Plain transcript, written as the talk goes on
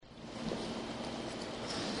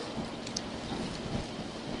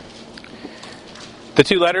The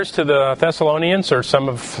two letters to the Thessalonians are some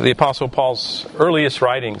of the Apostle Paul's earliest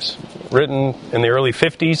writings, written in the early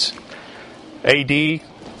 50s A.D.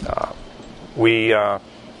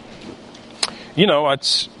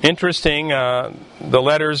 It's interesting. The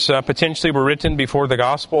letters potentially were written before the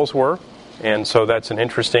Gospels were, and so that's an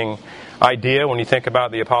interesting idea when you think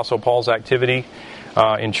about the Apostle Paul's activity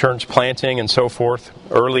in church planting and so forth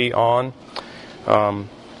early on.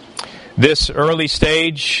 This early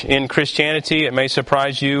stage in Christianity, it may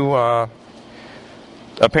surprise you,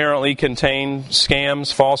 apparently contained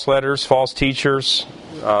scams, false letters, false teachers.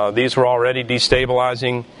 These were already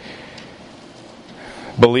destabilizing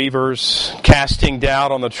believers, casting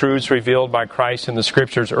doubt on the truths revealed by Christ in the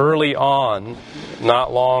Scriptures early on,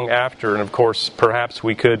 not long after. And of course, perhaps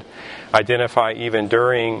we could identify even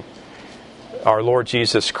during our Lord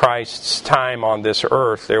Jesus Christ's time on this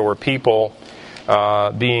earth, there were people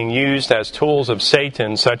being used as tools of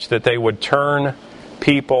Satan such that they would turn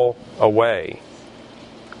people away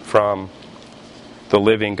from the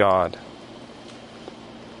living God.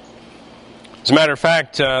 As a matter of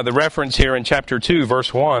fact, the reference here in chapter 2,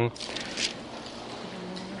 verse 1,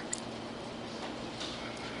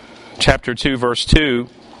 chapter 2, verse 2,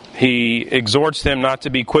 he exhorts them not to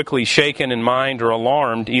be quickly shaken in mind or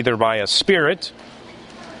alarmed either by a spirit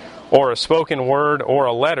or a spoken word, or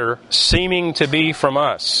a letter seeming to be from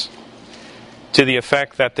us, to the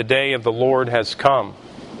effect that the day of the Lord has come.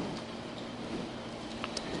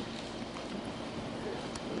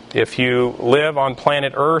 If you live on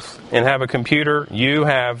planet Earth and have a computer, you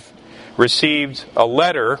have received a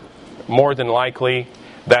letter, more than likely,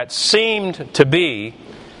 that seemed to be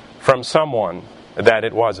from someone that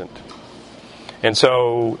it wasn't. And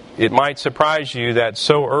so it might surprise you that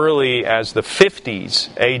so early as the 50s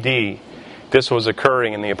A.D., this was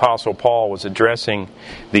occurring and the Apostle Paul was addressing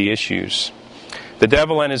the issues. The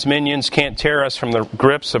devil and his minions can't tear us from the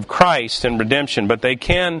grips of Christ and redemption, but they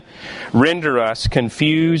can render us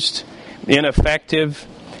confused, ineffective,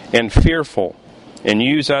 and fearful, and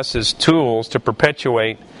use us as tools to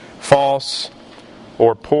perpetuate false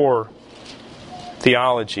or poor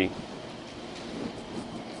theology.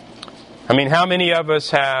 I mean, how many of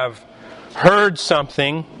us have heard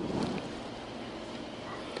something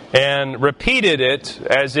and repeated it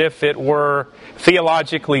as if it were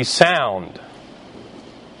theologically sound?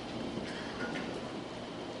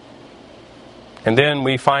 And then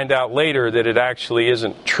we find out later that it actually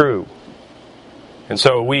isn't true. And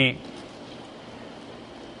so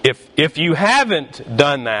if you haven't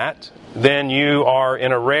done that, then you are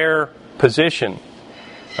in a rare position.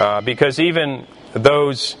 Because even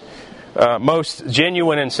those most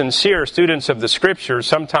genuine and sincere students of the Scriptures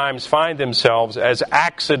sometimes find themselves as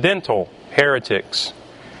accidental heretics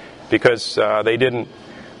because they didn't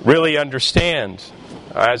really understand,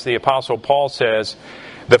 as the Apostle Paul says,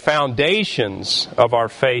 the foundations of our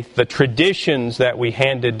faith, the traditions that we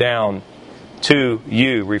handed down to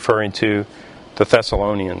you, referring to the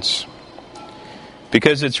Thessalonians.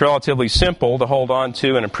 Because it's relatively simple to hold on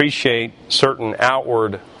to and appreciate certain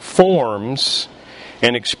outward forms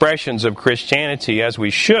and expressions of Christianity as we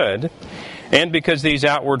should, and because these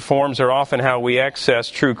outward forms are often how we access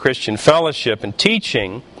true Christian fellowship and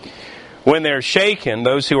teaching, when they're shaken,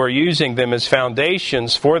 those who are using them as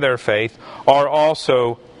foundations for their faith are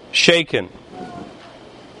also shaken.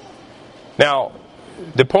 Now,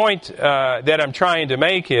 the point that I'm trying to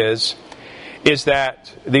make is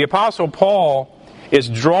that the Apostle Paul is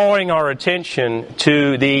drawing our attention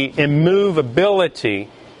to the immovability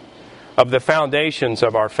of the foundations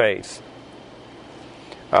of our faith.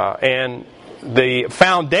 And the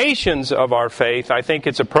foundations of our faith, I think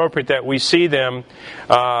it's appropriate that we see them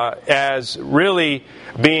as really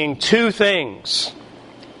being two things.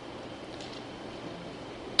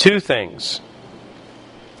 Two things.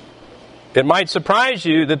 It might surprise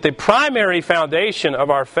you that the primary foundation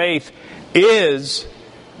of our faith is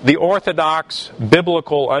the orthodox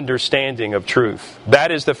biblical understanding of truth.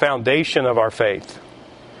 That is the foundation of our faith.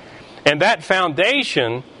 And that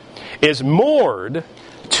foundation is moored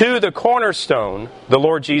to the cornerstone, the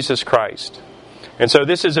Lord Jesus Christ. And so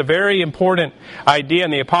this is a very important idea,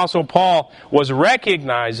 and the Apostle Paul was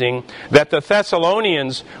recognizing that the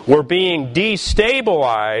Thessalonians were being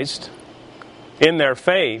destabilized in their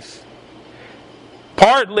faith,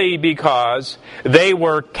 partly because they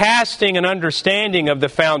were casting an understanding of the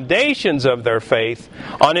foundations of their faith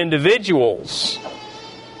on individuals.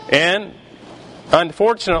 And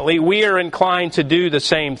unfortunately, we are inclined to do the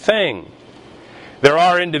same thing. There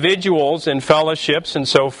are individuals and fellowships and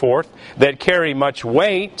so forth that carry much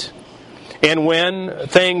weight And when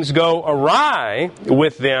things go awry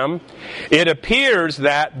with them, it appears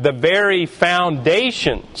that the very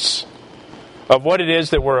foundations of what it is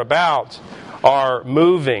that we're about are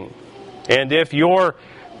moving. And if you're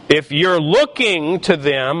looking to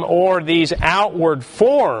them or these outward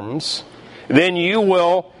forms, then you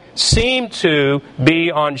will seem to be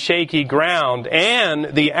on shaky ground.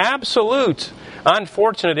 And the absolute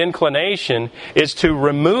unfortunate inclination is to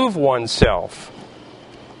remove oneself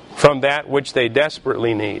from that which they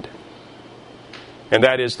desperately need. And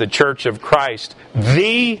that is the Church of Christ,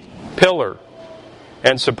 the pillar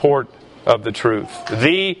and support of the truth.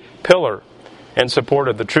 The pillar and support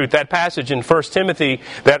of the truth. That passage in 1 Timothy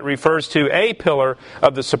that refers to a pillar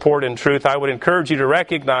of the support and truth, I would encourage you to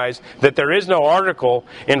recognize that there is no article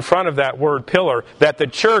in front of that word pillar, that the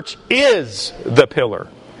church is the pillar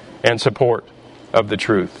and support of the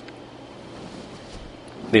truth.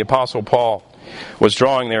 The Apostle Paul was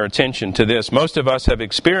drawing their attention to this. Most of us have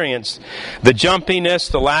experienced the jumpiness,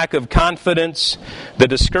 the lack of confidence, the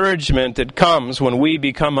discouragement that comes when we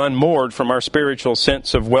become unmoored from our spiritual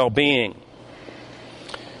sense of well-being.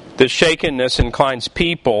 This shakenness inclines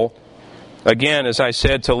people, again, as I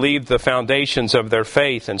said, to leave the foundations of their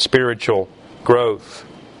faith and spiritual growth.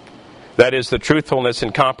 That is the truthfulness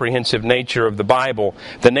and comprehensive nature of the Bible,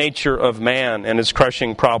 the nature of man and his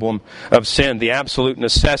crushing problem of sin, the absolute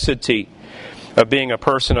necessity of being a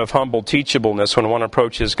person of humble teachableness when one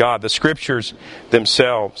approaches God, the Scriptures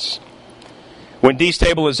themselves. When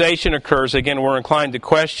destabilization occurs, again, we're inclined to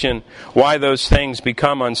question why those things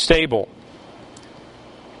become unstable.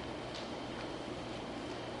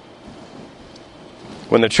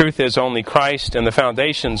 When the truth is only Christ and the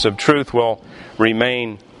foundations of truth will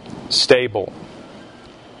remain stable.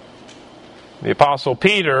 The Apostle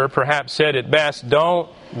Peter perhaps said it best, don't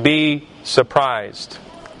be surprised.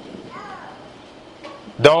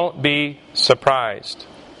 Don't be surprised.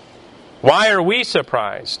 Why are we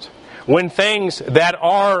surprised? When things that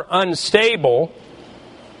are unstable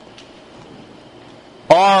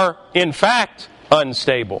are in fact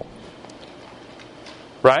unstable.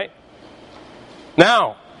 Right?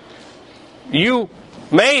 Now, you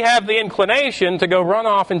may have the inclination to go run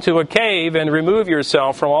off into a cave and remove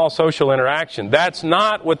yourself from all social interaction. That's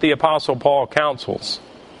not what the Apostle Paul counsels.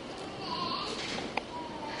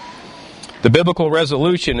 The biblical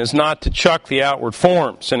resolution is not to chuck the outward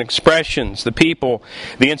forms and expressions, the people,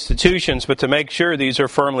 the institutions, but to make sure these are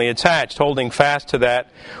firmly attached, holding fast to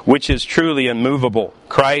that which is truly immovable,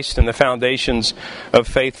 Christ and the foundations of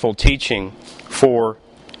faithful teaching for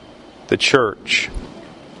the church.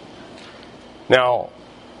 Now,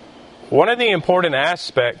 one of the important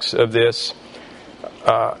aspects of this,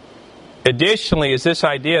 additionally, is this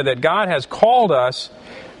idea that God has called us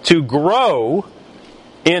to grow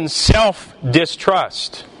in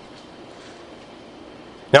self-distrust.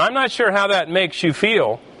 Now, I'm not sure how that makes you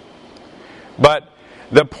feel, but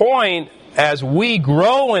the point as we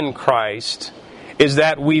grow in Christ is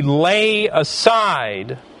that we lay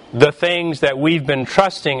aside the things that we've been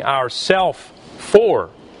trusting ourselves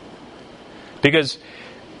for. Because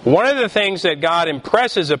one of the things that God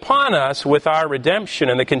impresses upon us with our redemption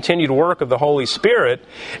and the continued work of the Holy Spirit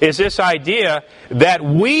is this idea that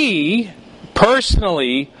we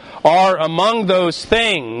personally are among those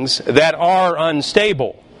things that are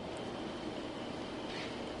unstable.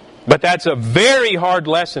 But that's a very hard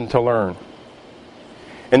lesson to learn.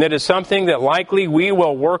 And it is something that likely we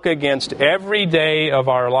will work against every day of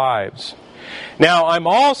our lives. Now, I'm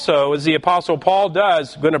also, as the Apostle Paul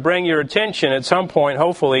does, going to bring your attention at some point,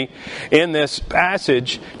 hopefully, in this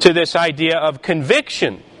passage, to this idea of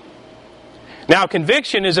conviction. Now,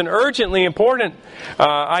 conviction is an urgently important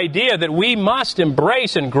idea that we must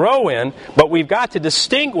embrace and grow in, but we've got to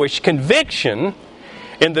distinguish conviction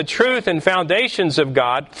in the truth and foundations of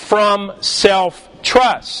God from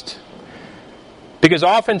self-trust. Because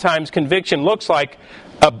oftentimes conviction looks like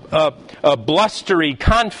a blustery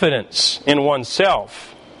confidence in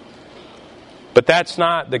oneself. But that's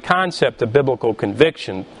not the concept of biblical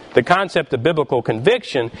conviction. The concept of biblical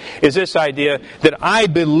conviction is this idea that I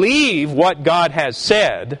believe what God has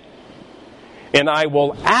said, and I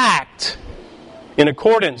will act in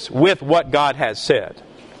accordance with what God has said.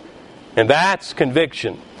 And that's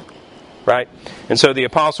conviction, right? And so the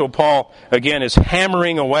Apostle Paul, again, is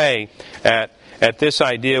hammering away at this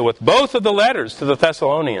idea with both of the letters to the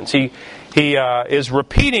Thessalonians. He is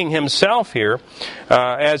repeating himself here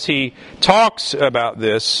as he talks about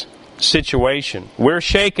this situation. We're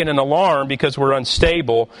shaken and alarmed because we're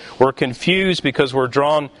unstable. We're confused because we're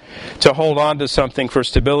drawn to hold on to something for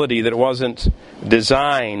stability that wasn't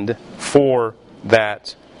designed for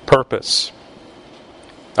that purpose.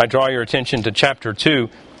 I draw your attention to chapter 2,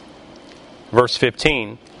 verse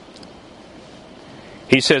 15.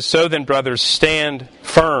 He says, "So then, brothers, stand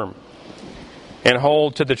firm and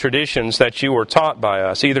hold to the traditions that you were taught by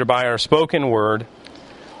us, either by our spoken word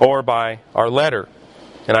or by our letter."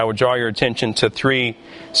 And I would draw your attention to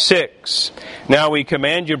 3:6. "Now we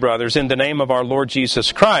command you, brothers, in the name of our Lord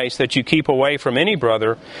Jesus Christ, that you keep away from any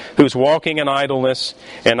brother who's walking in idleness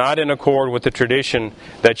and not in accord with the tradition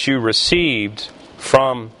that you received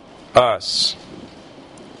from us."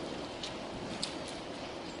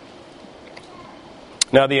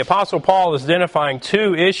 Now, the Apostle Paul is identifying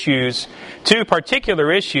two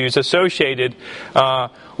particular issues associated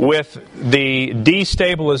with the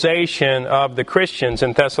destabilization of the Christians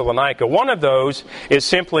in Thessalonica. One of those is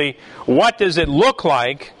simply, what does it look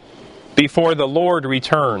like before the Lord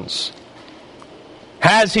returns?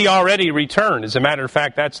 Has He already returned? As a matter of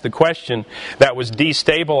fact, that's the question that was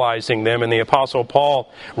destabilizing them, and the Apostle Paul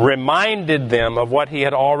reminded them of what he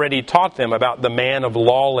had already taught them about the man of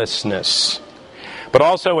lawlessness. But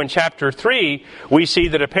also in chapter 3, we see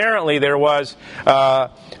that apparently there was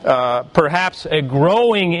perhaps a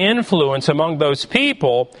growing influence among those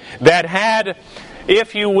people that had,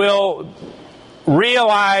 if you will,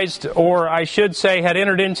 realized, or I should say had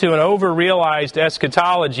entered into an over-realized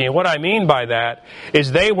eschatology. And what I mean by that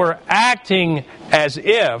is they were acting as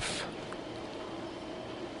if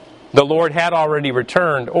the Lord had already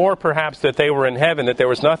returned, or perhaps that they were in heaven, that there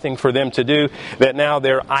was nothing for them to do, that now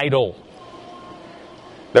they're idle.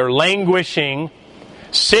 They're languishing,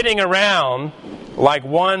 sitting around like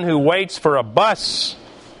one who waits for a bus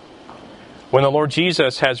when the Lord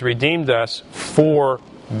Jesus has redeemed us for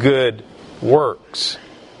good works.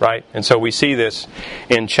 Right? And so we see this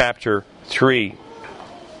in chapter 3.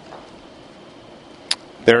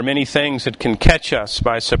 There are many things that can catch us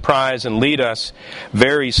by surprise and lead us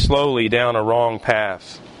very slowly down a wrong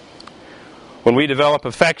path. When we develop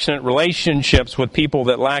affectionate relationships with people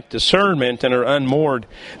that lack discernment and are unmoored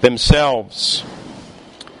themselves.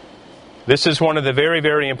 This is one of the very,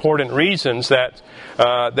 very important reasons that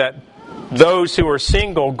those who are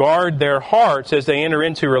single guard their hearts as they enter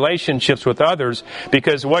into relationships with others,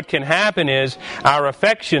 because what can happen is our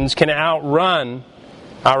affections can outrun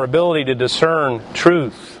our ability to discern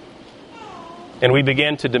truth. And we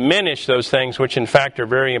begin to diminish those things which in fact are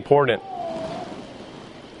very important.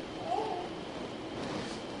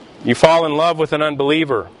 You fall in love with an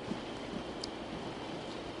unbeliever,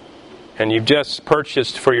 and you've just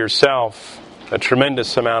purchased for yourself a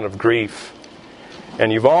tremendous amount of grief.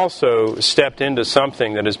 And you've also stepped into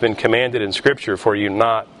something that has been commanded in Scripture for you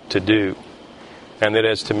not to do, and that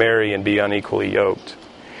is to marry and be unequally yoked.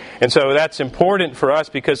 And so that's important for us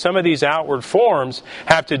because some of these outward forms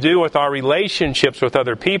have to do with our relationships with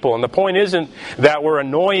other people. And the point isn't that we're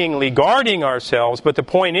annoyingly guarding ourselves, but the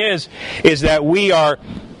point is that we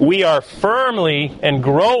are firmly and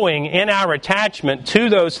growing in our attachment to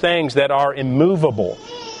those things that are immovable.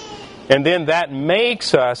 And then that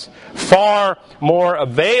makes us far more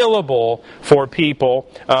available for people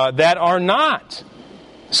that are not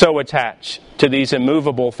so attached to these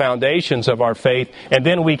immovable foundations of our faith. And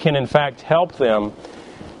then we can in fact help them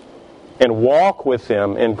and walk with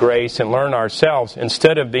them in grace and learn ourselves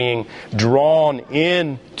instead of being drawn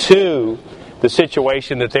into the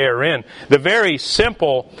situation that they are in. The very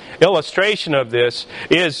simple illustration of this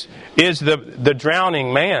is the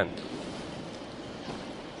drowning man.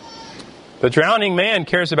 The drowning man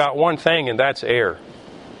cares about one thing, and that's air.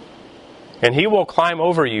 And he will climb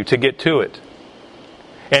over you to get to it.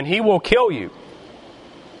 And he will kill you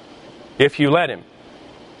if you let him.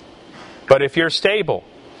 But if you're stable,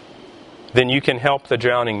 then you can help the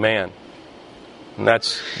drowning man. And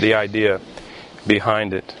that's the idea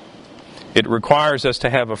behind it. It requires us to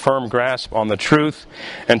have a firm grasp on the truth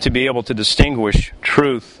and to be able to distinguish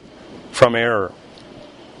truth from error.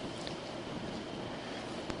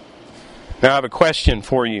 Now I have a question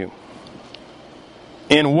for you.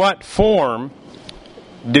 In what form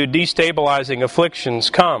do destabilizing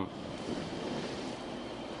afflictions come?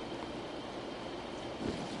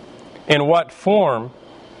 In what form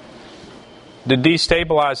do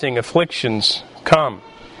destabilizing afflictions come?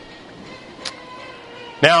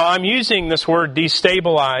 Now, I'm using this word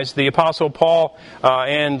destabilize. The Apostle Paul,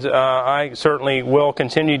 and I certainly will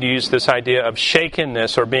continue to use this idea of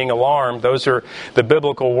shakenness or being alarmed. Those are the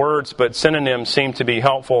biblical words, but synonyms seem to be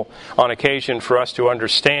helpful on occasion for us to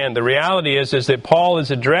understand. The reality is that Paul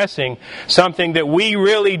is addressing something that we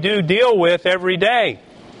really do deal with every day.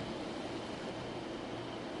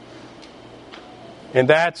 And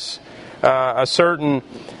that's a certain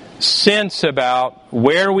sense about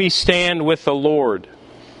where we stand with the Lord.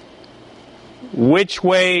 which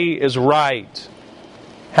way is right?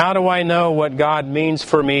 How do I know what God means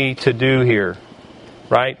for me to do here?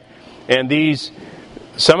 Right? And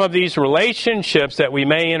some of these relationships that we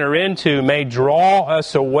may enter into may draw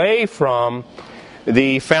us away from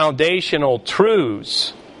the foundational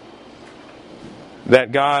truths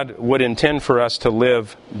that God would intend for us to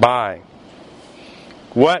live by.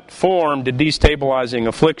 What form did destabilizing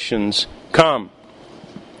afflictions come?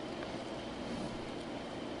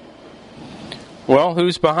 Well,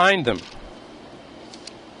 who's behind them?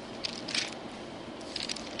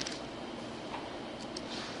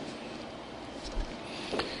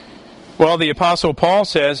 Well, the Apostle Paul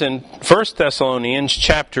says in 1 Thessalonians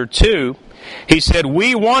chapter 2, he said,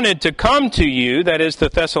 "We wanted to come to you," that is the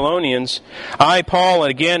Thessalonians, "I, Paul,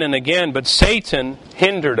 again and again, but Satan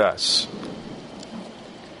hindered us."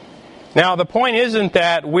 Now, the point isn't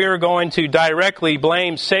that we're going to directly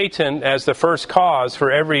blame Satan as the first cause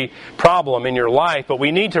for every problem in your life, but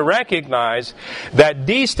we need to recognize that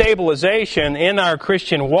destabilization in our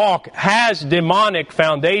Christian walk has demonic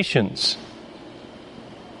foundations.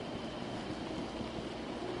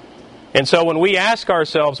 And so when we ask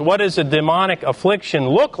ourselves, what does a demonic affliction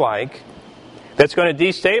look like that's going to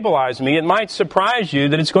destabilize me, it might surprise you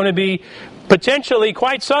that it's going to be potentially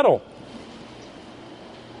quite subtle.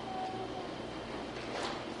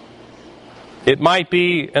 It might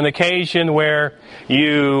be an occasion where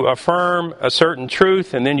you affirm a certain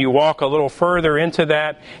truth and then you walk a little further into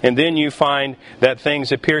that and then you find that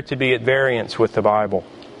things appear to be at variance with the Bible.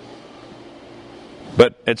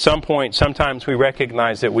 But at some point, sometimes we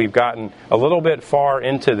recognize that we've gotten a little bit far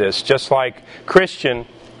into this, just like Christian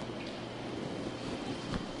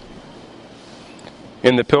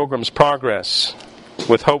in the Pilgrim's Progress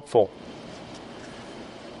with Hopeful.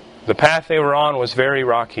 The path they were on was very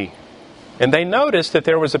rocky. And they noticed that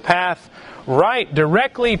there was a path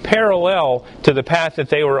directly parallel to the path that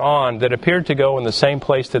they were on that appeared to go in the same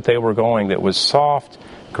place that they were going, that was soft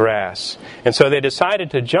grass. And so they decided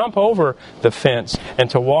to jump over the fence and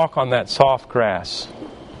to walk on that soft grass.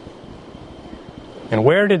 And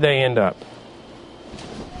where did they end up?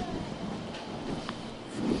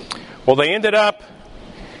 Well, they ended up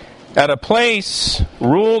at a place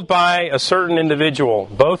ruled by a certain individual,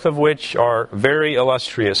 both of which are very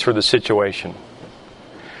illustrious for the situation.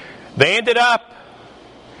 They ended up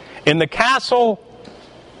in the castle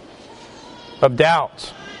of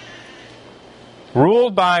doubt,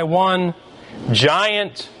 ruled by one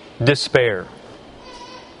giant despair.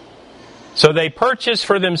 So they purchased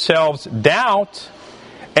for themselves doubt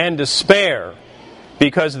and despair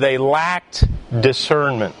because they lacked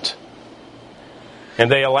discernment. And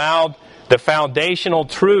they allowed the foundational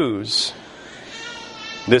truths,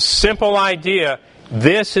 this simple idea,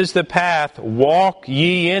 this is the path, walk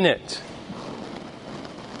ye in it.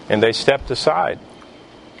 And they stepped aside.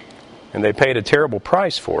 And they paid a terrible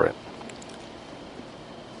price for it.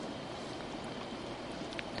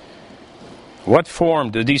 What form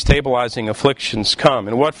do destabilizing afflictions come?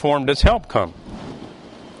 In what form does help come?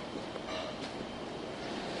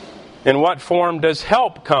 In what form does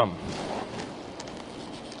help come?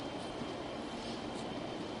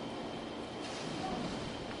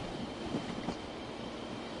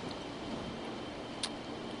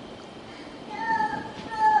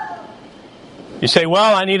 You say,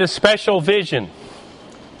 well, I need a special vision.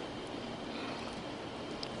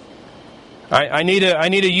 I need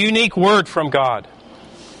a unique word from God.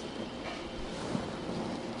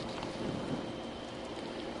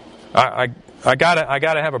 I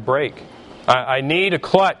gotta have a break. I need a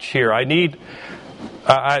clutch here.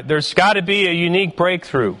 There's got to be a unique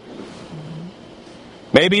breakthrough.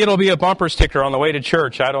 Maybe it'll be a bumper sticker on the way to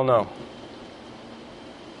church. I don't know.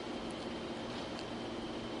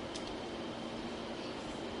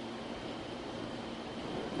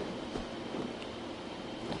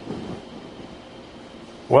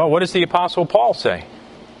 Well, what does the Apostle Paul say?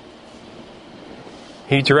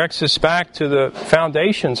 He directs us back to the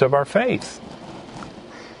foundations of our faith.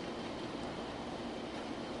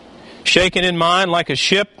 Shaken in mind like a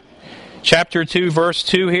ship. Chapter 2, verse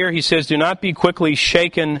 2 here, he says, do not be quickly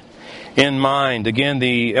shaken in mind. Again,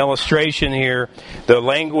 the illustration here, the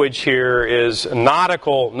language here is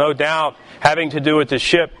nautical, no doubt, having to do with the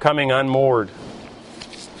ship coming unmoored.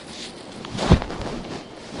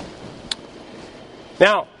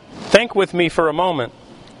 Now, think with me for a moment.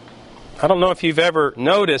 I don't know if you've ever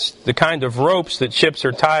noticed the kind of ropes that ships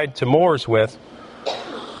are tied to moors with.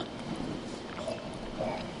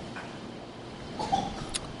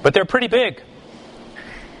 But they're pretty big.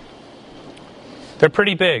 They're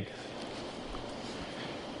pretty big.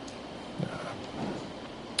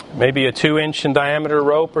 maybe a 2-inch in diameter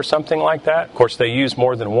rope or something like that. Of course, they use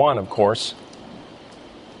more than one, of course.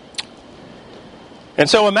 And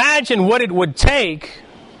so imagine what it would take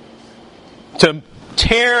to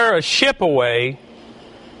tear a ship away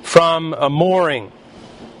from a mooring.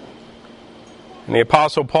 And the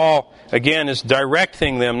Apostle Paul, again, is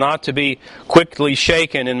directing them not to be quickly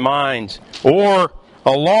shaken in mind or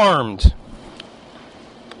alarmed.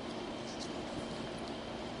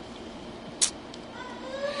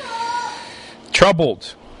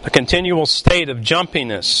 Troubled, a continual state of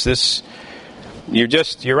jumpiness.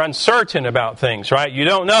 You're uncertain about things, right? You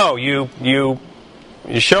don't know. You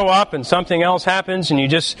show up and something else happens and you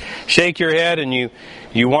just shake your head and you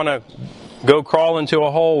want to go crawl into a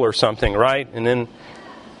hole or something, right? And then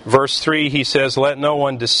verse 3, he says, "Let no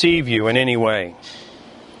one deceive you in any way."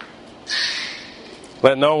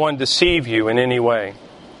 Let no one deceive you in any way.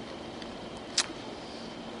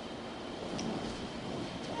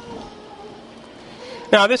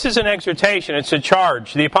 Now, this is an exhortation. It's a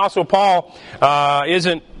charge. The Apostle Paul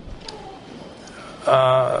isn't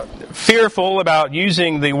fearful about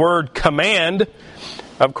using the word command,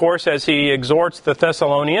 of course, as he exhorts the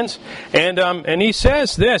Thessalonians. And he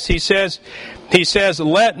says this. He says,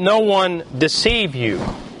 "Let no one deceive you."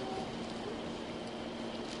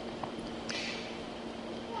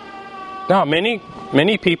 Now, many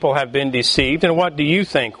people have been deceived, and what do you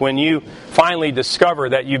think when you finally discover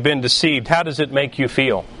that you've been deceived? How does it make you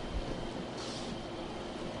feel?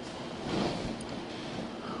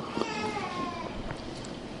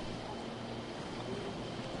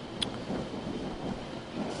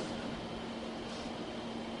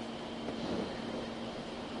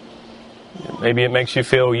 Maybe it makes you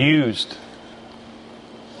feel used.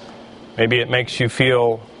 Maybe it makes you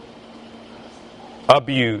feel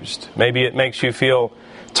abused. Maybe it makes you feel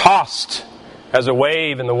tossed as a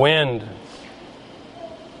wave in the wind.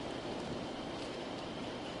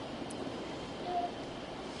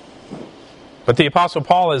 But the Apostle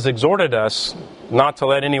Paul has exhorted us not to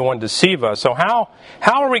let anyone deceive us. So how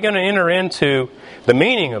are we going to enter into the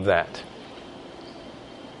meaning of that?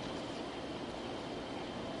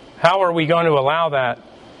 How are we going to allow that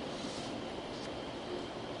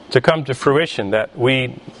to come to fruition, that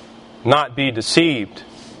we not be deceived?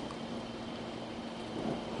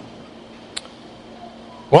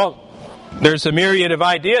 Well, there's a myriad of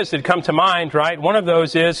ideas that come to mind, right? One of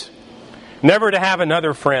those is never to have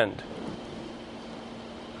another friend.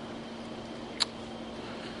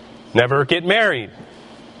 Never get married.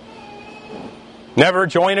 Never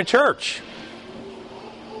join a church.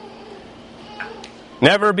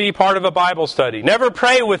 Never be part of a Bible study. Never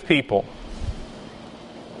pray with people.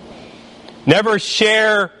 Never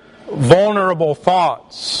share vulnerable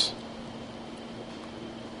thoughts.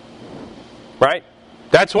 Right?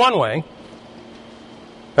 That's one way.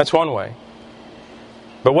 That's one way.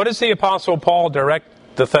 But what does the Apostle Paul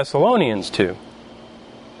direct the Thessalonians to?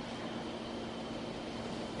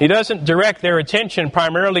 He doesn't direct their attention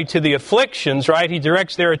primarily to the afflictions, right? He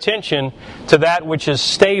directs their attention to that which is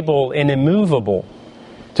stable and immovable,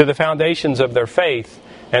 to the foundations of their faith,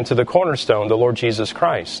 and to the cornerstone, the Lord Jesus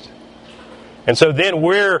Christ. And so then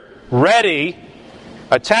we're ready,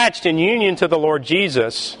 attached in union to the Lord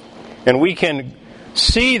Jesus, and we can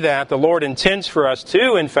see that the Lord intends for us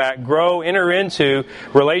to, in fact, grow, enter into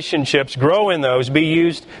relationships, grow in those, be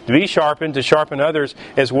used, to be sharpened, to sharpen others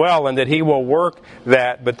as well, and that He will work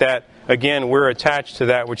that, but that, again, we're attached to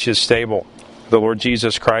that which is stable, the Lord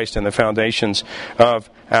Jesus Christ and the foundations of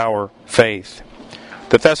our faith.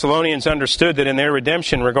 The Thessalonians understood that in their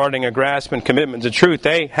redemption regarding a grasp and commitment to truth,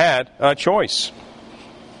 they had a choice.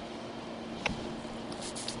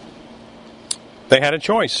 They had a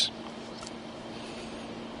choice.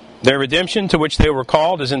 Their redemption to which they were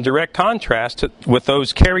called is in direct contrast with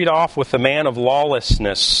those carried off with the man of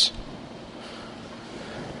lawlessness.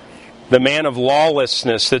 The man of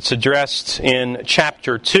lawlessness that's addressed in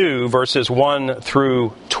chapter 2, verses 1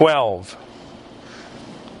 through 12.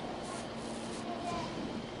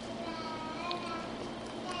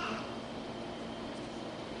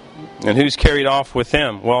 And who's carried off with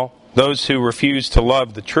them? Well, those who refuse to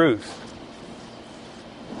love the truth.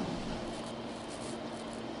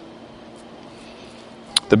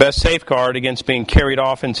 The best safeguard against being carried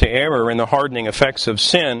off into error and the hardening effects of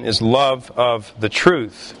sin is love of the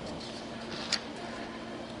truth.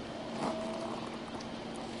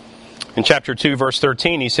 In chapter 2, verse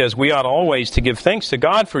 13, he says, "We ought always to give thanks to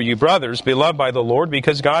God for you, brothers, beloved by the Lord,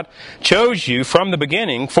 because God chose you from the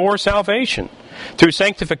beginning for salvation, through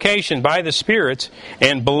sanctification by the Spirit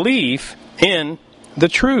and belief in the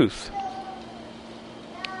truth."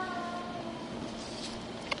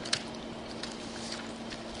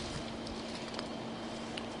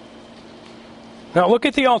 Now look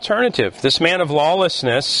at the alternative. This man of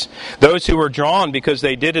lawlessness, those who were drawn because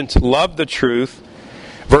they didn't love the truth.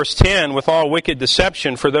 Verse 10, with all wicked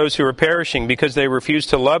deception for those who are perishing because they refuse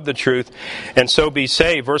to love the truth and so be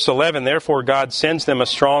saved. Verse 11, therefore God sends them a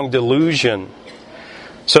strong delusion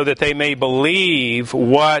so that they may believe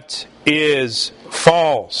what is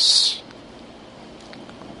false.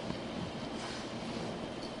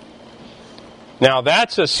 Now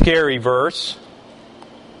that's a scary verse.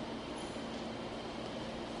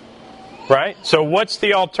 Right? So what's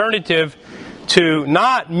the alternative to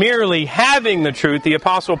not merely having the truth? The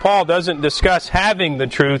Apostle Paul doesn't discuss having the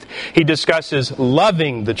truth. He discusses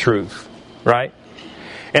loving the truth. Right?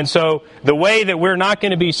 And so the way that we're not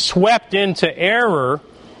going to be swept into error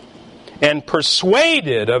and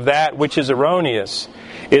persuaded of that which is erroneous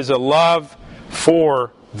is a love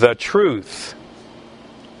for the truth.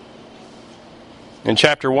 In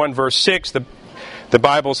chapter 1, verse 6, the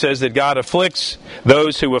Bible says that God afflicts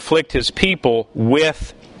those who afflict His people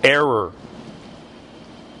with error.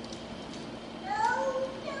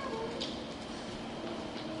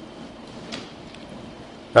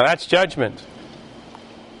 Now that's judgment.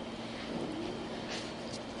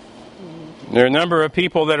 There are a number of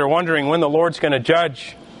people that are wondering when the Lord's going to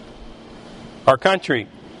judge our country.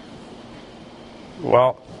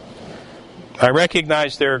 Well, I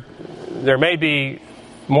recognize there may be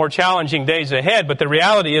more challenging days ahead, but the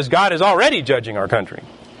reality is God is already judging our country.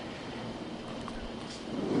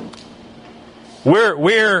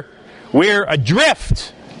 We're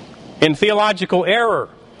adrift in theological error,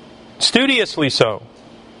 studiously so.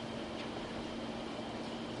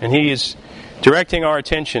 And He is directing our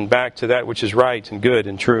attention back to that which is right and good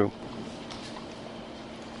and true.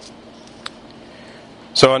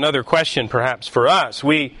 So another question perhaps for us.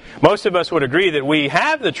 Most of us would agree that we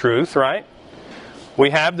have the truth, right? We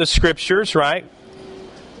have the Scriptures, right?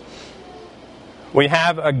 We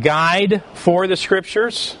have a guide for the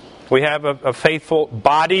Scriptures. We have a faithful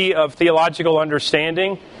body of theological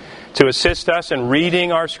understanding to assist us in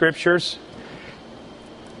reading our Scriptures.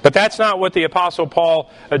 But that's not what the Apostle Paul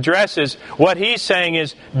addresses. What he's saying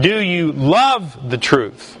is, do you love the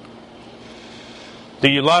truth? Do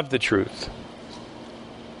you love the truth?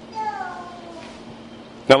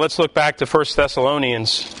 Now let's look back to 1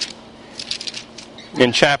 Thessalonians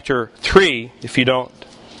in chapter 3, if you don't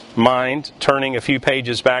mind turning a few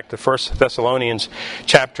pages back to 1 Thessalonians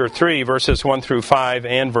chapter 3, verses 1 through 5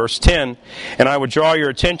 and verse 10. And I would draw your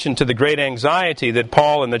attention to the great anxiety that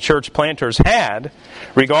Paul and the church planters had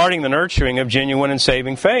regarding the nurturing of genuine and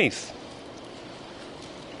saving faith.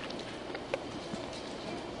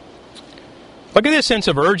 Look at this sense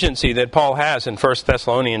of urgency that Paul has in 1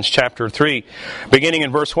 Thessalonians chapter 3. Beginning in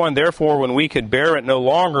verse 1, therefore, when we could bear it no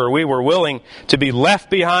longer, we were willing to be left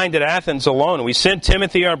behind at Athens alone. We sent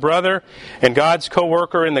Timothy, our brother, and God's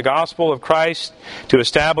co-worker in the gospel of Christ, to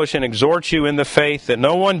establish and exhort you in the faith, that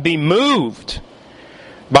no one be moved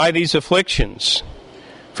by these afflictions.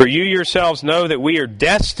 For you yourselves know that we are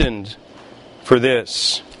destined for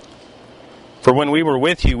this. For when we were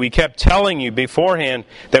with you, we kept telling you beforehand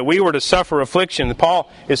that we were to suffer affliction. Paul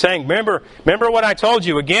is saying, remember what I told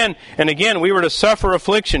you again and again. We were to suffer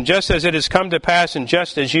affliction just as it has come to pass and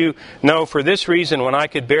just as you know. For this reason, when I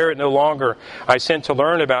could bear it no longer, I sent to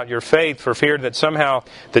learn about your faith for fear that somehow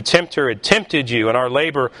the tempter had tempted you and our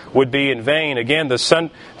labor would be in vain. Again, the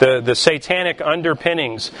satanic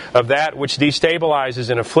underpinnings of that which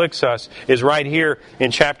destabilizes and afflicts us is right here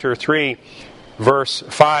in chapter 3. Verse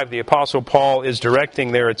 5, the Apostle Paul is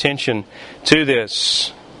directing their attention to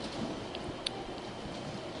this.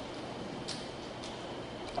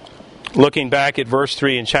 Looking back at verse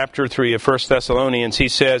 3 in chapter 3 of 1 Thessalonians, he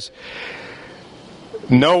says,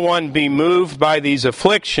 no one be moved by these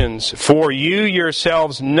afflictions, for you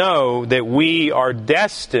yourselves know that we are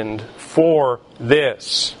destined for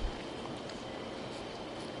this.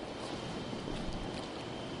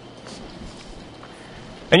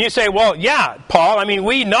 And you say, well, yeah, Paul,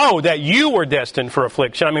 we know that you were destined for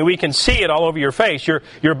affliction. We can see it all over your face.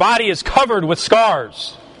 Your body is covered with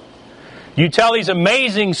scars. You tell these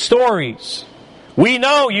amazing stories. We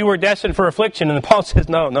know you were destined for affliction. And Paul says,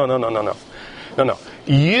 no.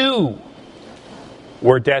 You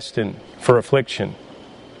were destined for affliction.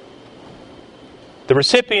 The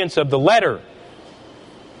recipients of the letter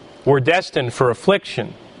were destined for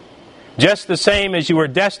affliction. Just the same as you were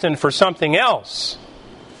destined for something else.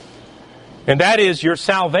 And that is your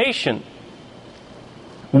salvation.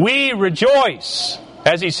 We rejoice,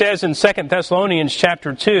 as he says in 2 Thessalonians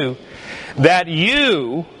chapter 2, that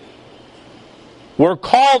you were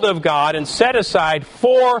called of God and set aside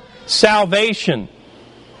for salvation.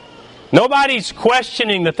 Nobody's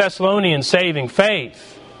questioning the Thessalonians' saving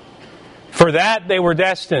faith. For that they were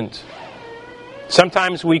destined.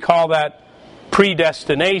 Sometimes we call that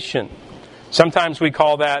predestination. Sometimes we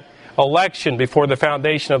call that election before the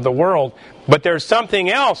foundation of the world. But there's something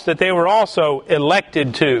else that they were also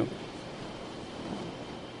elected to.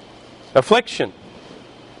 Affliction.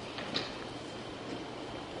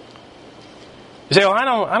 You say, well, I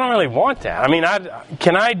don't really want that. I mean,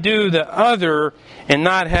 can I do the other and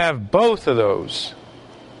not have both of those?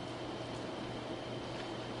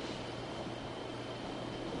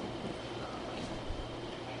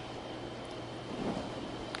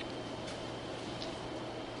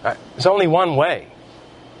 There's only one way.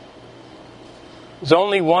 There's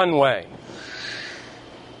only one way.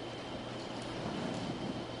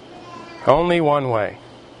 Only one way.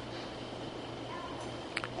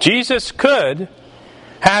 Jesus could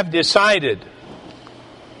have decided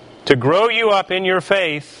to grow you up in your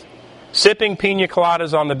faith sipping pina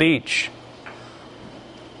coladas on the beach.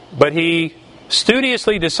 But He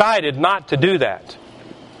studiously decided not to do that.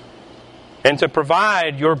 And to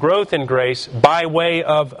provide your growth in grace by way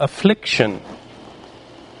of affliction.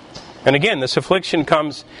 And again, this affliction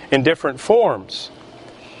comes in different forms.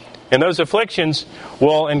 And those afflictions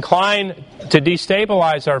will incline to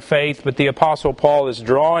destabilize our faith, but the Apostle Paul is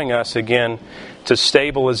drawing us again to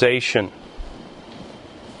stabilization.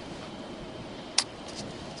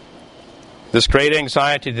 This great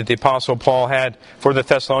anxiety that the Apostle Paul had for the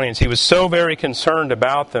Thessalonians, he was so very concerned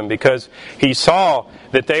about them because he saw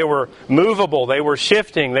that they were movable, they were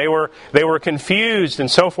shifting, they were confused,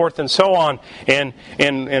 and so forth and so on. And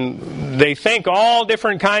they think all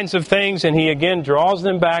different kinds of things, and he again draws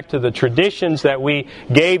them back to the traditions that we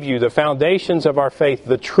gave you, the foundations of our faith,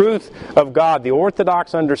 the truth of God, the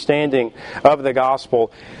orthodox understanding of the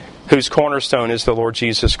gospel, whose cornerstone is the Lord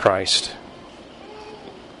Jesus Christ.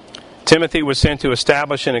 Timothy was sent to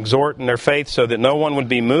establish and exhort in their faith so that no one would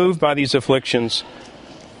be moved by these afflictions.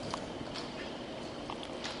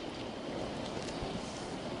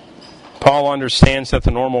 Paul understands that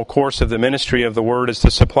the normal course of the ministry of the Word is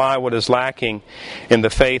to supply what is lacking in the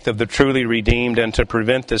faith of the truly redeemed and to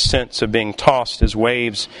prevent this sense of being tossed as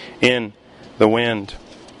waves in the wind.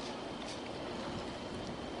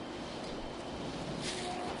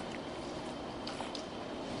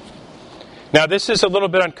 Now, this is a little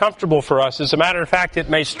bit uncomfortable for us. As a matter of fact, it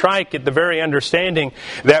may strike at the very understanding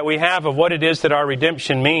that we have of what it is that our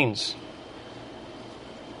redemption means.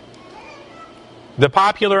 The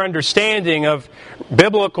popular understanding of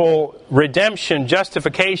biblical redemption,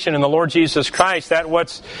 justification in the Lord Jesus Christ, that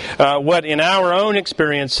what in our own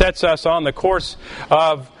experience sets us on the course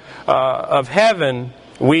of heaven,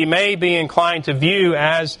 we may be inclined to view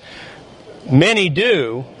as many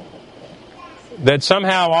do, that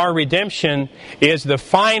somehow our redemption is the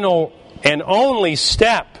final and only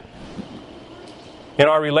step in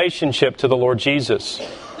our relationship to the Lord Jesus.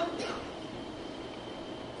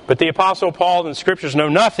 But the Apostle Paul and the Scriptures know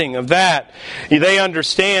nothing of that. They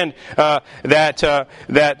understand that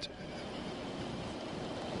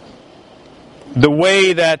the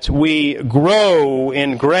way that we grow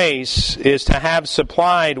in grace is to have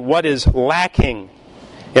supplied what is lacking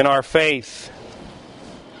in our faith.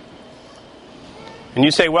 And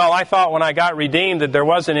you say, well, I thought when I got redeemed that there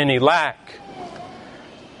wasn't any lack,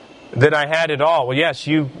 that I had it all. Well, yes,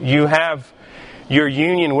 you have your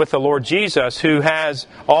union with the Lord Jesus, who has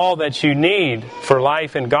all that you need for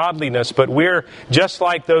life and godliness. But we're just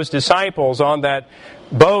like those disciples on that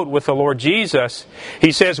boat with the Lord Jesus.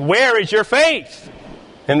 He says, where is your faith?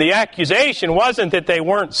 And the accusation wasn't that they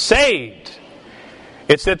weren't saved.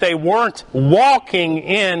 It's that they weren't walking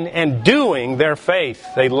in and doing their faith.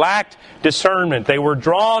 They lacked discernment. They were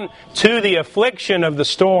drawn to the affliction of the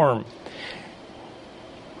storm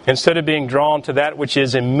instead of being drawn to that which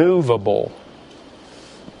is immovable,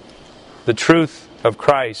 the truth of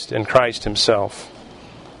Christ and Christ Himself.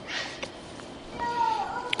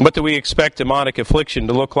 What do we expect demonic affliction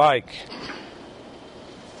to look like?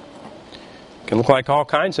 It can look like all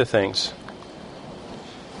kinds of things.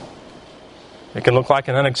 It can look like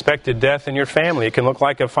an unexpected death in your family. It can look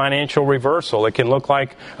like a financial reversal. It can look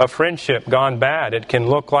like a friendship gone bad. It can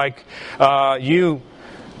look like you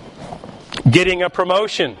getting a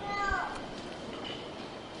promotion.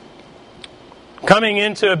 Coming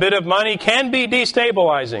into a bit of money can be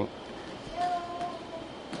destabilizing.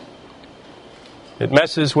 It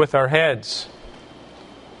messes with our heads.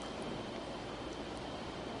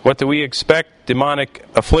 What do we expect demonic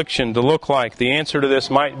affliction to look like? The answer to this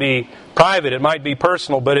might be private, it might be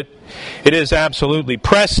personal, but it is absolutely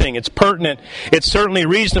pressing, it's pertinent. It's certainly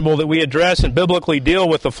reasonable that we address and biblically deal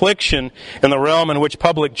with affliction in the realm in which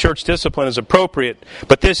public church discipline is appropriate.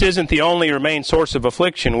 But this isn't the only or main source of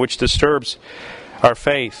affliction which disturbs our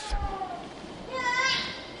faith.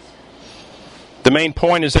 The main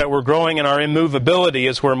point is that we're growing in our immovability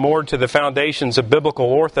as we're moored to the foundations of biblical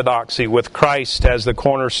orthodoxy with Christ as the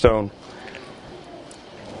cornerstone.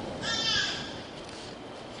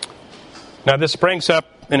 Now this brings up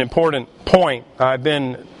an important point. I've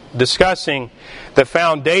been discussing the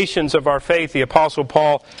foundations of our faith. The Apostle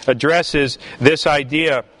Paul addresses this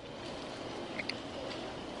idea.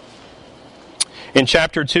 In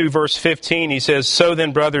chapter 2, verse 15, he says, "So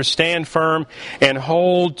then, brothers, stand firm and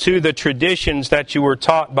hold to the traditions that you were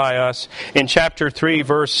taught by us." In chapter 3,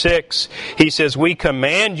 verse 6, he says, "We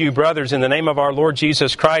command you, brothers, in the name of our Lord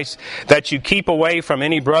Jesus Christ, that you keep away from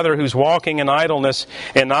any brother who's walking in idleness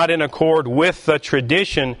and not in accord with the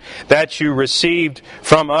tradition that you received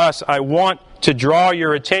from us." I want to draw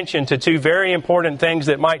your attention to two very important things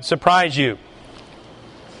that might surprise you.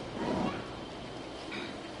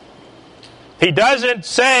 He doesn't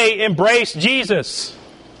say embrace Jesus.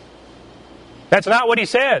 That's not what he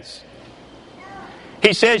says.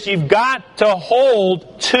 He says you've got to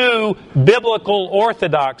hold to biblical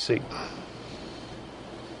orthodoxy.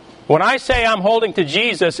 When I say I'm holding to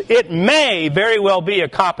Jesus, it may very well be a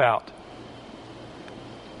cop-out.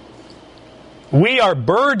 We are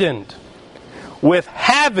burdened with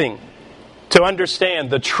having to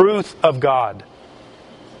understand the truth of God.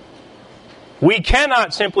 We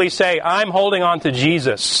cannot simply say, I'm holding on to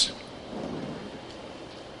Jesus.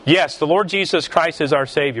 Yes, the Lord Jesus Christ is our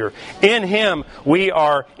Savior. In Him, we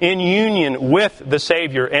are in union with the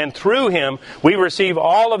Savior. And through Him, we receive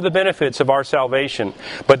all of the benefits of our salvation.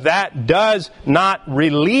 But that does not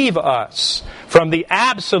relieve us from the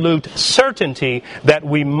absolute certainty that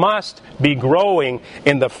we must be growing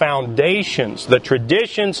in the foundations, the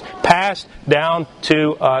traditions passed down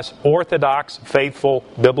to us, orthodox, faithful,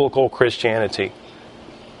 biblical Christianity.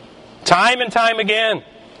 Time and time again.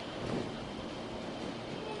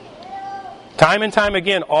 Time and time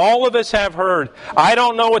again, all of us have heard, I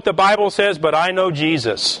don't know what the Bible says, but I know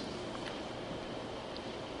Jesus.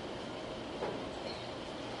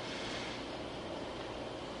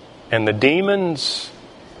 And the demons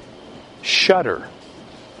shudder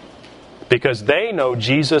because they know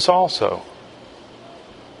Jesus also.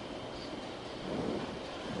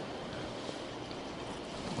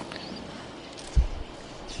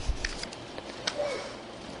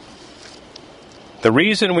 The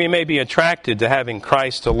reason we may be attracted to having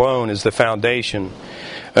Christ alone as the foundation,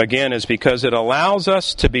 again, is because it allows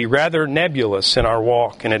us to be rather nebulous in our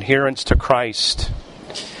walk and adherence to Christ,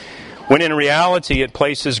 when in reality it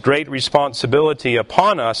places great responsibility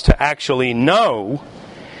upon us to actually know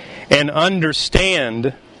and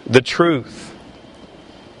understand the truth.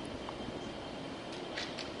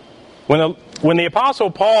 When the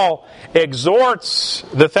Apostle Paul exhorts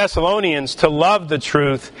the Thessalonians to love the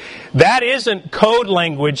truth, that isn't code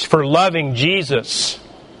language for loving Jesus.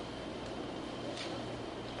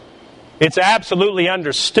 It's absolutely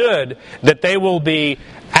understood that they will be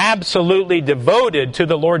absolutely devoted to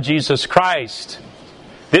the Lord Jesus Christ.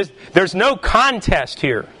 There's no contest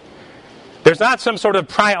here. There's not some sort of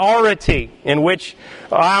priority in which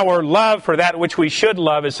our love for that which we should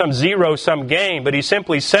love is some zero-sum game. But he's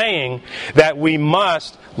simply saying that we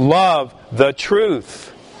must love the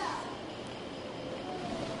truth.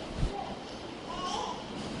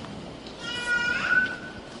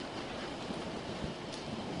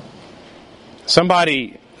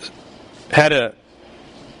 Somebody had a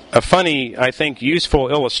funny, I think, useful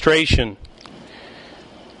illustration.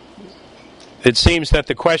 It seems that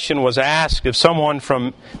the question was asked if someone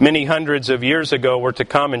from many hundreds of years ago were to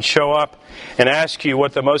come and show up and ask you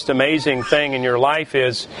what the most amazing thing in your life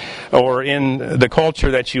is, or in the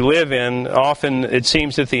culture that you live in. Often it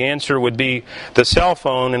seems that the answer would be the cell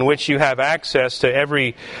phone, in which you have access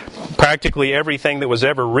to practically everything that was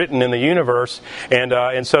ever written in the universe.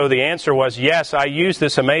 And so the answer was, yes, I use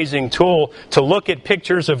this amazing tool to look at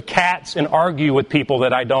pictures of cats and argue with people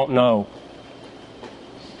that I don't know.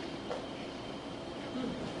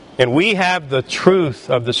 And we have the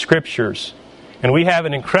truth of the Scriptures. And we have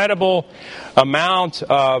an incredible amount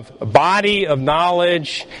of body of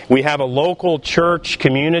knowledge. We have a local church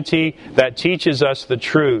community that teaches us the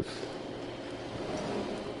truth.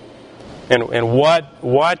 And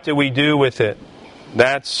what do we do with it?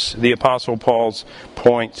 That's the Apostle Paul's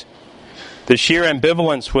point. The sheer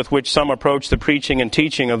ambivalence with which some approach the preaching and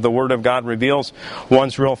teaching of the Word of God reveals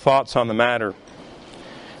one's real thoughts on the matter.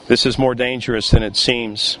 This is more dangerous than it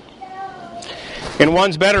seems. In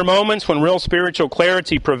one's better moments, when real spiritual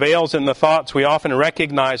clarity prevails in the thoughts, we often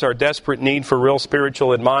recognize our desperate need for real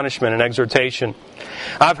spiritual admonishment and exhortation.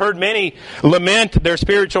 I've heard many lament their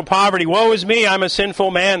spiritual poverty. Woe is me, I'm a sinful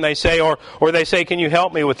man, they say, or they say, can you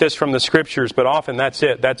help me with this from the Scriptures? But often that's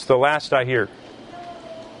it. That's the last I hear.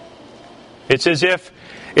 It's as if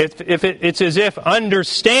it's as if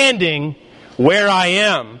understanding where I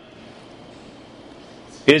am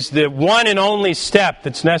is the one and only step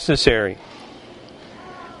that's necessary.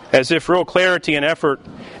 As if real clarity and effort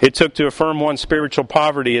it took to affirm one's spiritual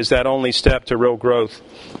poverty is that only step to real growth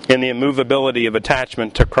in the immovability of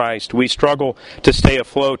attachment to Christ. We struggle to stay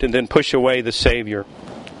afloat and then push away the Savior.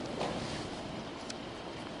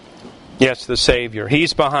 Yes, the Savior.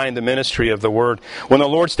 He's behind the ministry of the Word. When the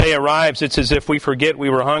Lord's Day arrives, it's as if we forget we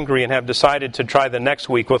were hungry and have decided to try the next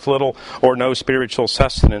week with little or no spiritual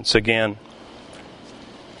sustenance again.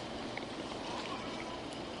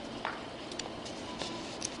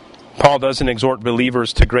 Paul doesn't exhort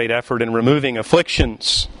believers to great effort in removing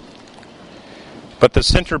afflictions. But the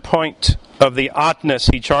center point of the oughtness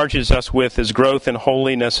he charges us with is growth in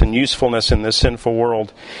holiness and usefulness in this sinful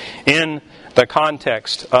world. In the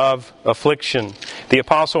context of affliction, the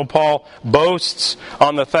Apostle Paul boasts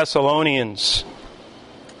on the Thessalonians.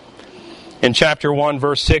 In chapter 1,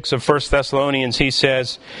 verse 6 of 1 Thessalonians, he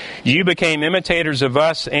says, "You became imitators of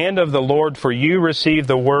us and of the Lord, for you received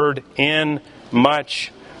the word in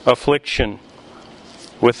much affliction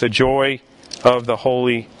with the joy of the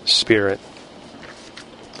Holy Spirit."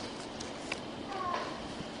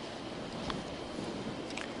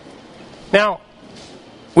 Now,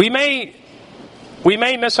 we may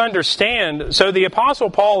misunderstand. So the Apostle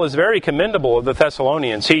Paul is very commendable of the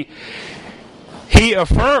Thessalonians. He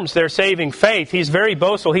affirms their saving faith. He's very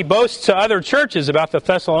boastful. He boasts to other churches about the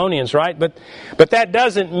Thessalonians, right? But that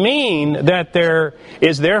doesn't mean that there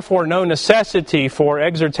is therefore no necessity for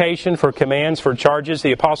exhortation, for commands, for charges.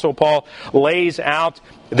 The Apostle Paul lays out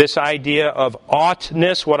this idea of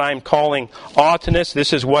oughtness, what I'm calling oughtness.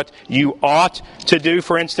 This is what you ought to do.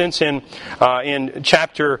 For instance, in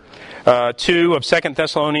chapter 2 of 2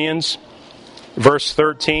 Thessalonians, verse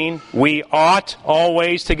 13, we ought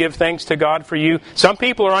always to give thanks to God for you. Some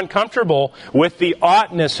people are uncomfortable with the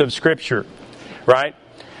oughtness of Scripture, right?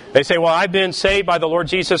 They say, well, I've been saved by the Lord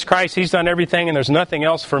Jesus Christ. He's done everything and there's nothing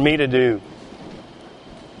else for me to do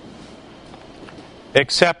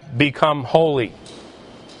except become holy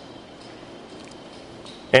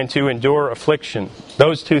and to endure affliction.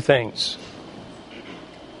 Those two things.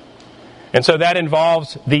 And so that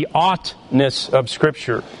involves the oughtness of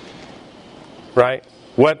Scripture. Right?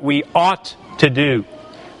 What we ought to do.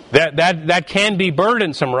 That can be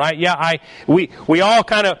burdensome, right? Yeah, we all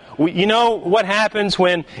kind of, you know what happens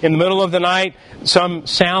when in the middle of the night some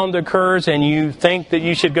sound occurs and you think that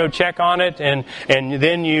you should go check on it and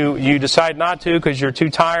then you decide not to because you're too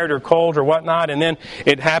tired or cold or whatnot, and then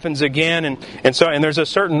it happens again and there's a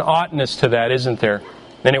certain oughtness to that, isn't there?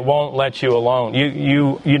 And it won't let you alone.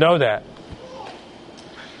 You know that.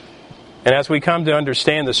 And as we come to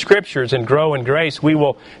understand the Scriptures and grow in grace, we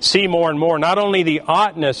will see more and more, not only the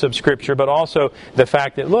oughtness of Scripture, but also the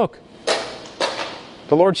fact that, look,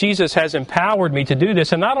 the Lord Jesus has empowered me to do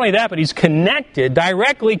this. And not only that, but He's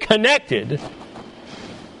directly connected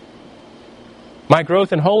my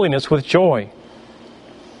growth in holiness with joy.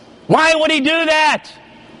 Why would He do that?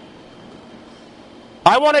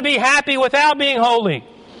 I want to be happy without being holy.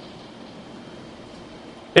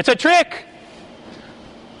 It's a trick.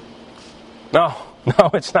 No,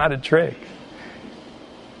 it's not a trick.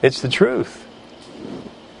 It's the truth.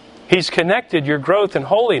 He's connected your growth in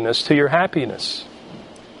holiness to your happiness.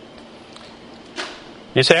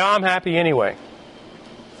 You say, I'm happy anyway.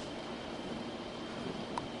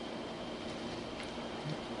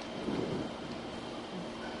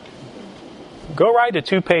 Go write a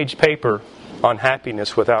 2-page paper on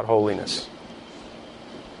happiness without holiness.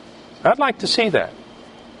 I'd like to see that.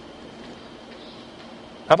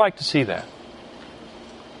 I'd like to see that.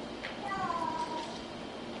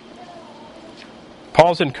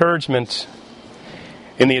 Paul's encouragement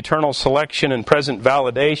in the eternal selection and present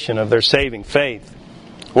validation of their saving faith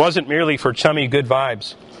wasn't merely for chummy good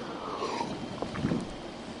vibes.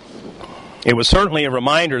 It was certainly a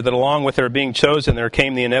reminder that along with their being chosen, there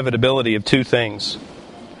came the inevitability of two things.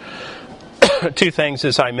 Two things,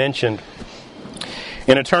 as I mentioned.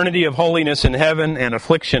 An eternity of holiness in heaven and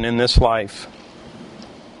affliction in this life.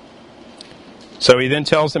 So he then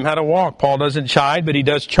tells them how to walk. Paul doesn't chide, but he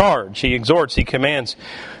does charge. He exhorts, he commands.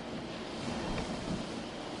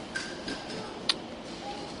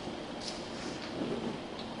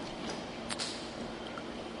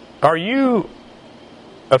 Are you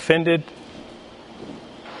offended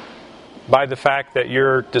by the fact that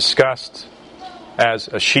you're discussed as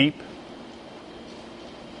a sheep?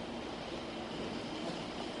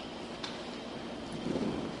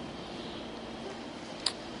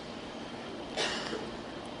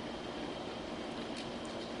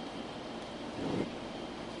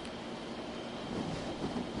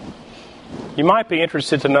 You might be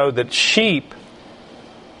interested to know that sheep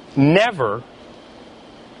never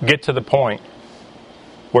get to the point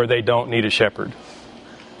where they don't need a shepherd.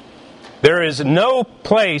 There is no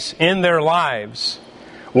place in their lives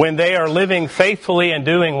when they are living faithfully and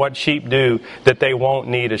doing what sheep do that they won't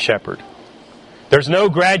need a shepherd. There's no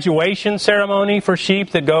graduation ceremony for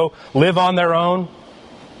sheep that go live on their own.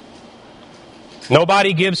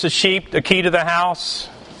 Nobody gives the sheep the key to the house.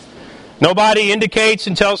 Nobody indicates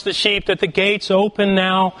and tells the sheep that the gate's open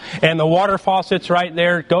now and the water faucet's right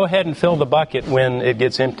there. Go ahead and fill the bucket when it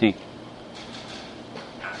gets empty.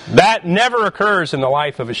 That never occurs in the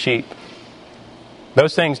life of a sheep.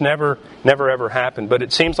 Those things never ever happen. But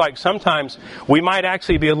it seems like sometimes we might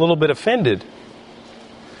actually be a little bit offended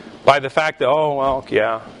by the fact that, oh, well,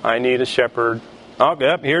 yeah, I need a shepherd. Oh,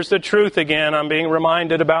 yep, here's the truth again. I'm being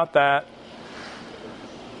reminded about that.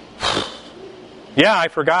 Yeah, I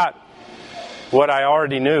forgot what I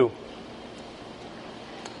already knew.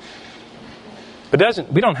 But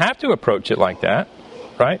we don't have to approach it like that,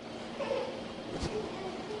 right?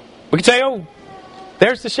 We can say, oh,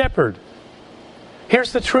 there's the shepherd.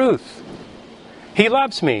 Here's the truth. He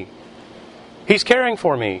loves me. He's caring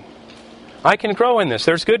for me. I can grow in this.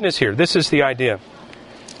 There's goodness here. This is the idea.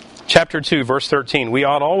 Chapter 2, verse 13. We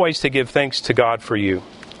ought always to give thanks to God for you.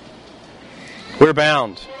 We're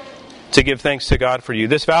bound to give thanks to God for you.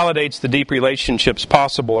 This validates the deep relationships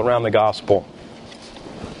possible around the gospel.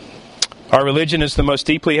 Our religion is the most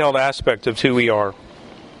deeply held aspect of who we are.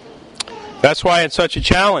 That's why it's such a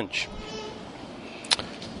challenge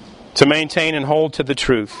to maintain and hold to the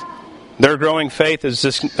truth. Their growing faith is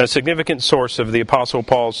a significant source of the Apostle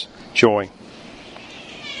Paul's joy.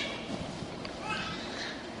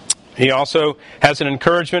 He also has an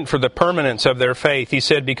encouragement for the permanence of their faith. He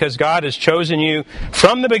said, because God has chosen you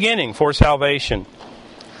from the beginning for salvation.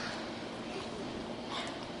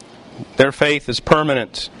 Their faith is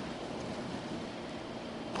permanent.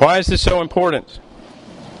 Why is this so important?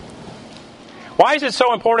 Why is it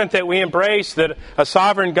so important that we embrace that a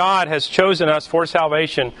sovereign God has chosen us for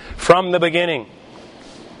salvation from the beginning?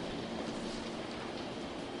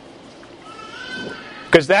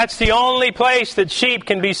 Because that's the only place that sheep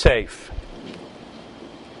can be safe.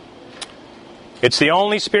 It's the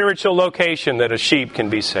only spiritual location that a sheep can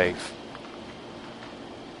be safe.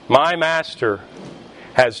 My master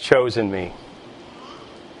has chosen me.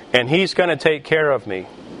 And he's going to take care of me.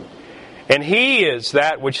 And he is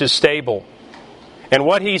that which is stable. And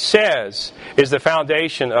what he says is the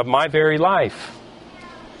foundation of my very life.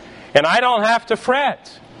 And I don't have to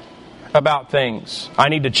fret about things. I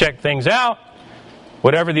need to check things out.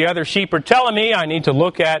 Whatever the other sheep are telling me, I need to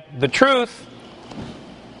look at the truth.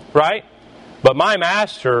 Right? But my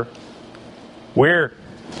master, we're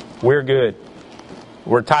good.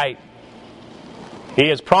 We're tight. He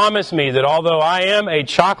has promised me that although I am a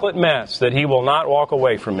chocolate mess, that he will not walk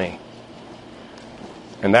away from me.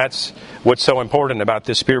 And that's what's so important about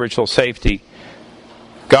this spiritual safety.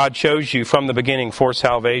 God chose you from the beginning for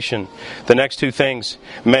salvation. The next two things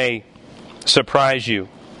may surprise you.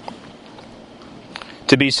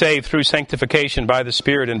 To be saved through sanctification by the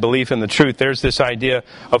Spirit and belief in the truth. There's this idea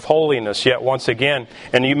of holiness yet once again.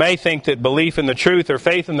 And you may think that belief in the truth or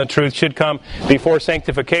faith in the truth should come before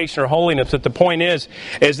sanctification or holiness. But the point is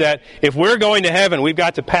that if we're going to heaven, we've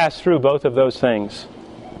got to pass through both of those things.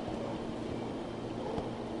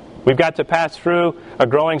 We've got to pass through a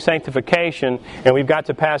growing sanctification, and we've got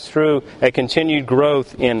to pass through a continued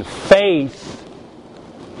growth in faith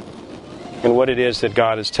in what it is that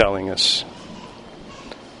God is telling us.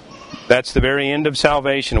 That's the very end of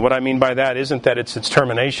salvation. What I mean by that isn't that it's its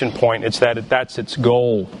termination point, it's that that's its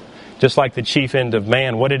goal. Just like the chief end of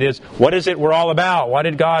man. What is it we're all about? Why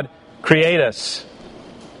did God create us?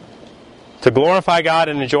 To glorify God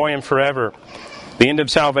and enjoy Him forever. The end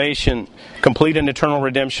of salvation, complete and eternal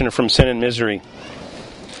redemption from sin and misery.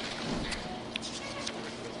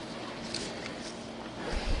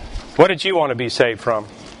 What did you want to be saved from?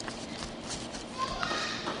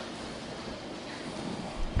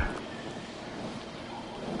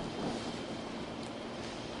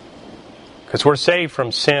 Because we're saved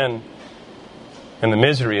from sin and the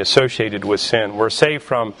misery associated with sin. We're saved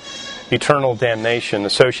from eternal damnation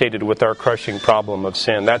associated with our crushing problem of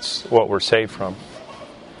sin. That's what we're saved from.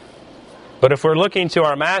 But if we're looking to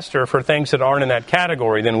our Master for things that aren't in that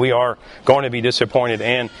category, then we are going to be disappointed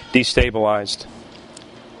and destabilized.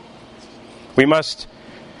 We must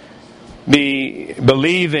be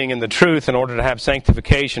believing in the truth in order to have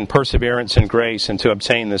sanctification, perseverance, and grace, and to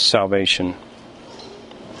obtain this salvation.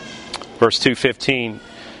 Verse 2:15,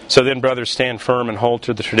 so then, brothers, stand firm and hold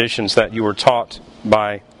to the traditions that you were taught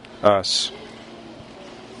by us.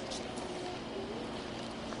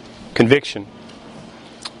 Conviction.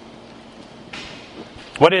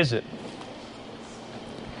 What is it?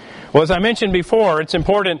 Well, as I mentioned before, it's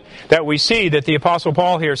important that we see that the Apostle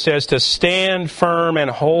Paul here says to stand firm and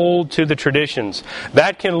hold to the traditions.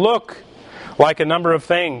 That can look like a number of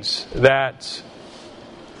things that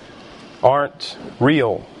aren't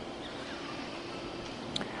real.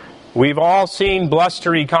 We've all seen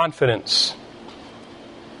blustery confidence.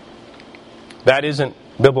 That isn't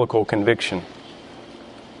biblical conviction.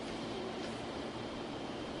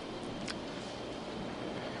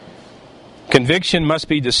 Conviction must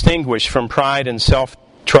be distinguished from pride and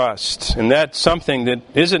self-trust. And that's something that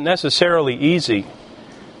isn't necessarily easy.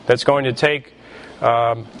 That's going to take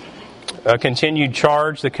a continued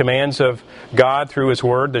charge, the commands of God through His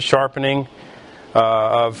Word, the sharpening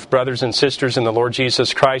of brothers and sisters in the Lord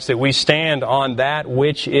Jesus Christ, that we stand on that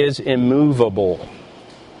which is immovable.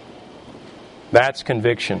 That's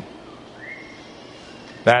conviction.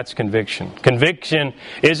 That's conviction. Conviction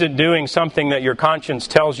isn't doing something that your conscience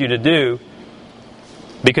tells you to do,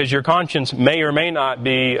 because your conscience may or may not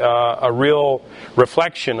be a real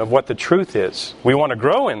reflection of what the truth is. We want to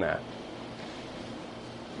grow in that.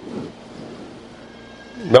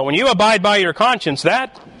 But when you abide by your conscience,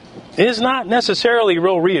 that is not necessarily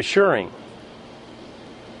real reassuring,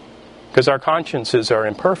 because our consciences are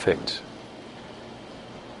imperfect.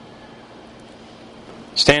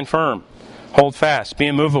 Stand firm, hold fast, be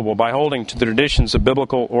immovable by holding to the traditions of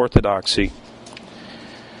biblical orthodoxy.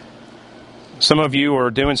 Some of you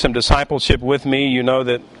are doing some discipleship with me. You know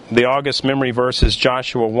that the August memory verse is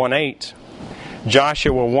Joshua 1:8.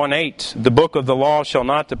 Joshua 1:8, the book of the law shall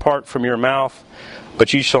not depart from your mouth,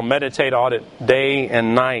 but you shall meditate on it day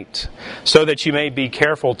and night, so that you may be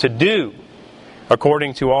careful to do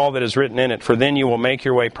according to all that is written in it. For then you will make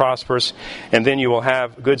your way prosperous, and then you will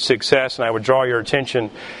have good success. And I would draw your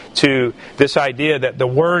attention to this idea that the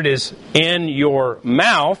word is in your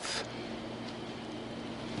mouth.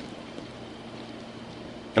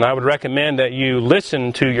 And I would recommend that you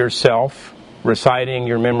listen to yourself reciting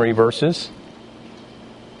your memory verses.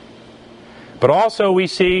 But also we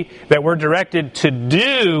see that we're directed to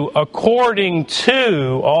do according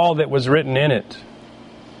to all that was written in it.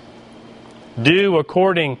 Do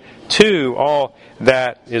according to all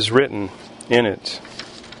that is written in it.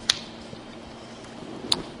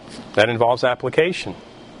 That involves application.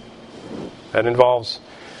 That involves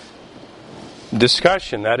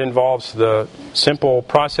discussion. That involves the simple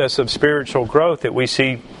process of spiritual growth that we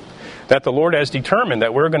see that the Lord has determined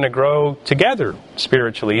that we're going to grow together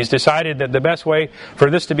spiritually. He's decided that the best way for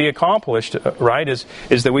this to be accomplished, right, is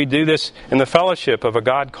that we do this in the fellowship of a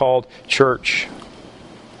God-called church.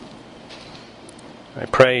 I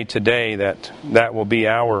pray today that that will be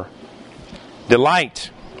our delight.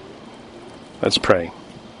 Let's pray.